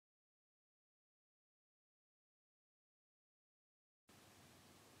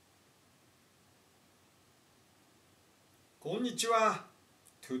こんにちは。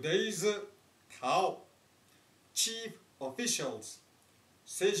Today's Tao Chief Officials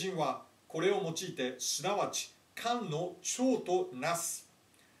聖人はこれを用いてすなわち官の長となす。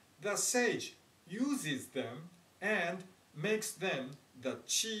The sage uses them and makes them the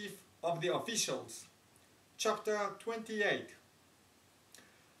chief of the officials. Chapter 28.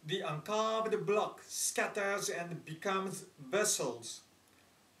 The uncarved block scatters and becomes vessels.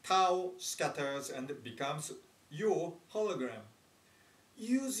 Tao scatters and becomes your hologram.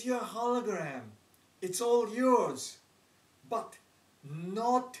 Use your hologram. It's all yours. But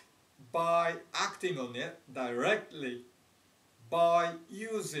not by acting on it directly. By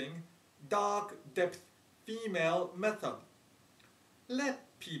using dark depth female method.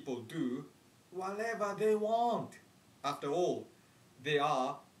 Let people do whatever they want. After all, they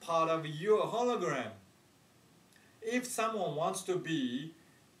are part of your hologram. If someone wants to be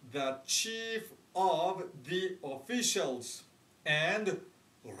the chief of the officials and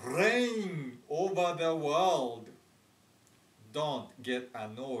reign over the world, don't get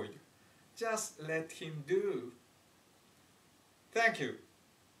annoyed. Just let him do. Thank you.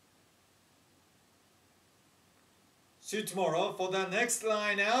 See you tomorrow for the next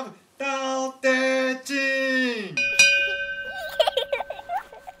line of Tao Te Ching.